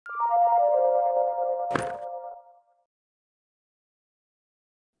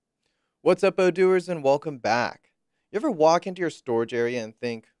What's up, Odooers, and welcome back. You ever walk into your storage area and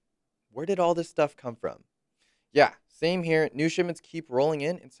think, where did all this stuff come from? Yeah, same here. New shipments keep rolling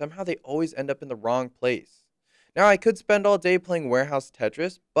in, and somehow they always end up in the wrong place. Now, I could spend all day playing warehouse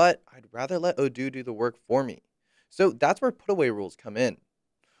Tetris, but I'd rather let Odoo do the work for me. So that's where putaway rules come in.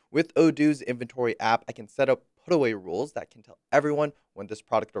 With Odoo's inventory app, I can set up putaway rules that can tell everyone when this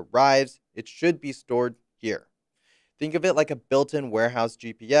product arrives, it should be stored here. Think of it like a built-in warehouse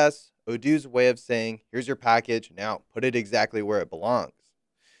GPS, Odoo's way of saying, here's your package, now put it exactly where it belongs.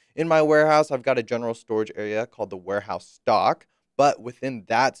 In my warehouse, I've got a general storage area called the warehouse stock, but within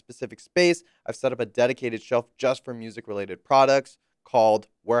that specific space, I've set up a dedicated shelf just for music-related products called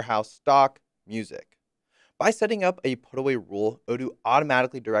warehouse stock music. By setting up a put-away rule, Odoo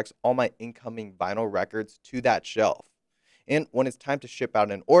automatically directs all my incoming vinyl records to that shelf. And when it's time to ship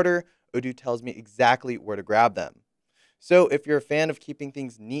out an order, Odoo tells me exactly where to grab them. So if you're a fan of keeping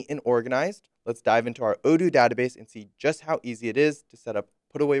things neat and organized, let's dive into our Odoo database and see just how easy it is to set up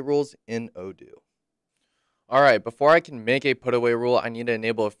put-away rules in Odoo. All right, before I can make a put-away rule, I need to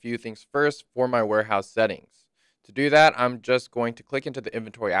enable a few things first for my warehouse settings. To do that, I'm just going to click into the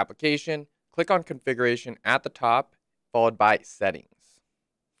inventory application, click on configuration at the top, followed by settings.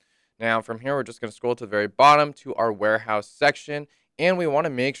 Now from here, we're just going to scroll to the very bottom to our warehouse section, and we want to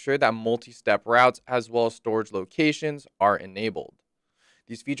make sure that multi-step routes as well as storage locations are enabled.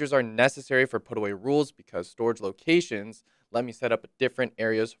 These features are necessary for put-away rules because storage locations let me set up different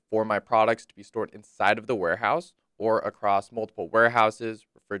areas for my products to be stored inside of the warehouse or across multiple warehouses,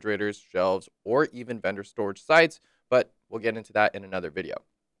 refrigerators, shelves, or even vendor storage sites, but we'll get into that in another video.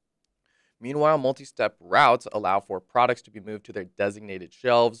 Meanwhile, multi-step routes allow for products to be moved to their designated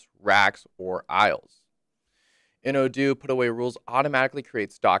shelves, racks, or aisles. In Odoo, put-away rules automatically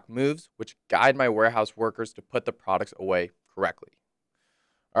create stock moves, which guide my warehouse workers to put the products away correctly.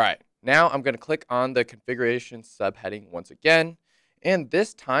 All right, now I'm going to click on the configuration subheading once again, and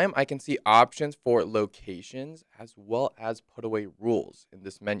this time I can see options for locations as well as put-away rules in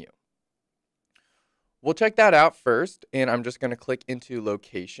this menu. We'll check that out first, and I'm just going to click into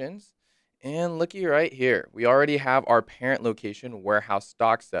locations, and looky right here, we already have our parent location warehouse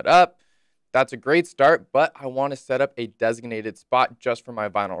stock set up. That's a great start, but I want to set up a designated spot just for my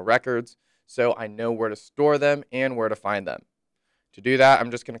vinyl records so I know where to store them and where to find them. To do that,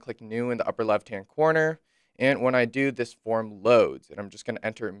 I'm just going to click New in the upper left-hand corner, and when I do, this form loads, and I'm just going to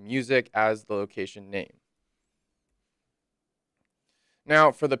enter music as the location name.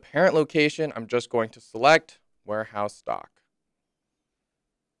 Now, for the parent location, I'm just going to select warehouse stock.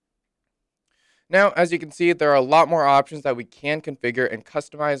 Now, as you can see, there are a lot more options that we can configure and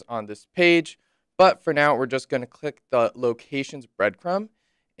customize on this page, but for now, we're just going to click the locations breadcrumb,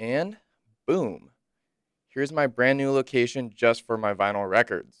 and boom. Here's my brand new location just for my vinyl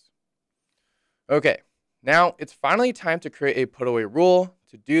records. Okay, now it's finally time to create a put-away rule.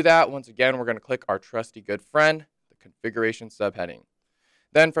 To do that, once again, we're going to click our trusty good friend, the configuration subheading.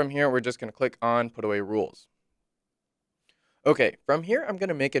 Then from here, we're just going to click on put-away rules. Okay, from here, I'm going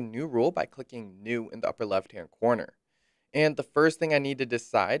to make a new rule by clicking New in the upper left-hand corner. And the first thing I need to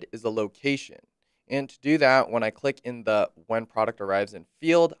decide is the location. And to do that, when I click in the When Product Arrives in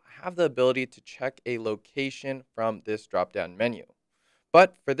field, I have the ability to check a location from this drop-down menu.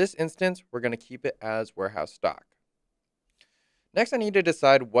 But for this instance, we're going to keep it as warehouse stock. Next, I need to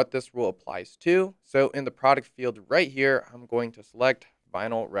decide what this rule applies to. So in the product field right here, I'm going to select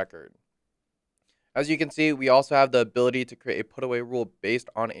vinyl record. As you can see, we also have the ability to create a put-away rule based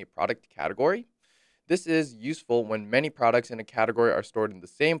on a product category. This is useful when many products in a category are stored in the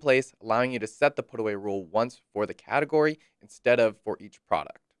same place, allowing you to set the put-away rule once for the category instead of for each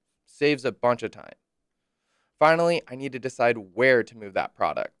product. Saves a bunch of time. Finally, I need to decide where to move that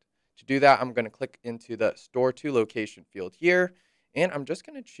product. To do that, I'm going to click into the Store to Location field here, and I'm just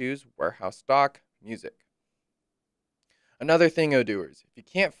going to choose Warehouse Stock Music. Another thing, Odooers, if you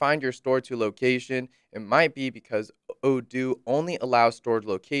can't find your store to location, it might be because Odoo only allows storage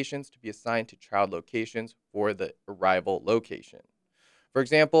locations to be assigned to child locations for the arrival location. For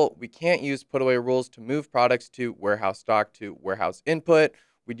example, we can't use put-away rules to move products to warehouse stock to warehouse input.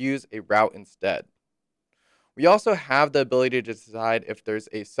 We'd use a route instead. We also have the ability to decide if there's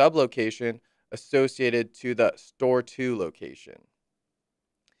a sublocation associated to the store to location.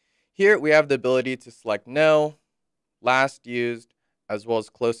 Here we have the ability to select No, last used, as well as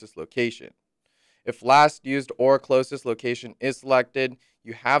closest location. If last used or closest location is selected,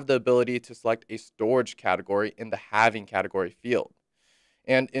 you have the ability to select a storage category in the having category field.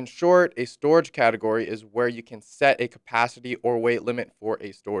 And in short, a storage category is where you can set a capacity or weight limit for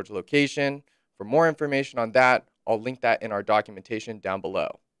a storage location. For more information on that, I'll link that in our documentation down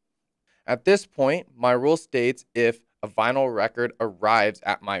below. At this point, my rule states if a vinyl record arrives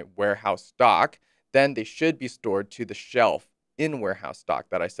at my warehouse stock, then they should be stored to the shelf in warehouse stock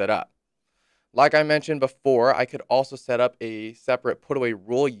that I set up. Like I mentioned before, I could also set up a separate put-away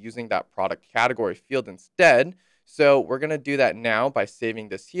rule using that product category field instead. So we're going to do that now by saving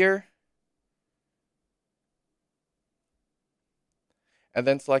this here and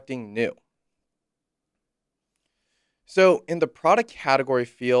then selecting New. So in the product category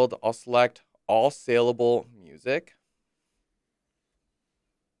field, I'll select all saleable music.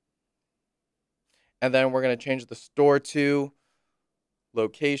 And then we're going to change the store to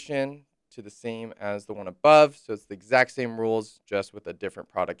location to the same as the one above. So it's the exact same rules, just with a different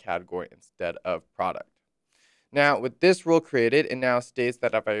product category instead of product. Now, with this rule created, it now states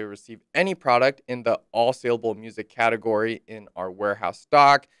that if I receive any product in the all saleable music category in our warehouse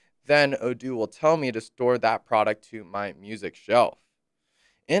stock, then Odoo will tell me to store that product to my music shelf.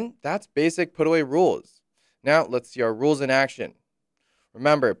 And that's basic put-away rules. Now, let's see our rules in action.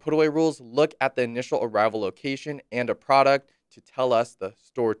 Remember, put-away rules look at the initial arrival location and a product to tell us the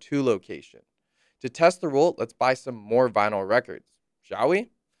store to location. To test the rule, let's buy some more vinyl records, shall we?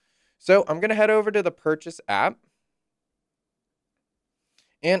 So I'm going to head over to the Purchase app.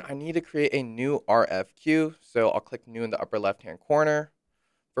 And I need to create a new RFQ. So I'll click New in the upper left-hand corner.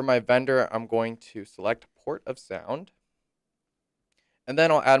 For my vendor, I'm going to select Port of Sound. And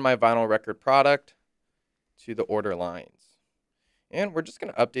then I'll add my vinyl record product to the order lines. And we're just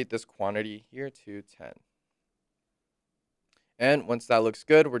going to update this quantity here to 10. And once that looks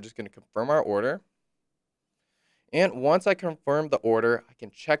good, we're just going to confirm our order. And once I confirm the order, I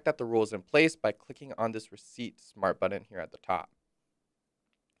can check that the rule is in place by clicking on this receipt smart button here at the top.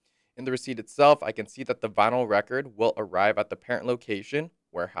 In the receipt itself, I can see that the vinyl record will arrive at the parent location,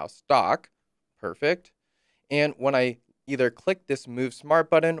 warehouse stock. Perfect. And when I either click this Move Smart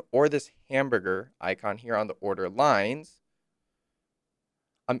button or this hamburger icon here on the order lines,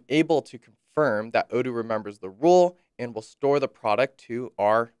 I'm able to confirm that Odoo remembers the rule and will store the product to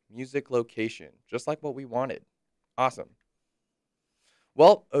our music location, just like what we wanted. Awesome.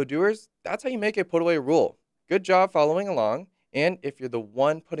 Well, Odooers, that's how you make a put-away rule. Good job following along. And if you're the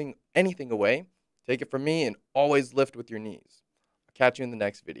one putting anything away, take it from me and always lift with your knees. I'll catch you in the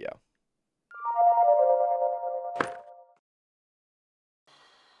next video.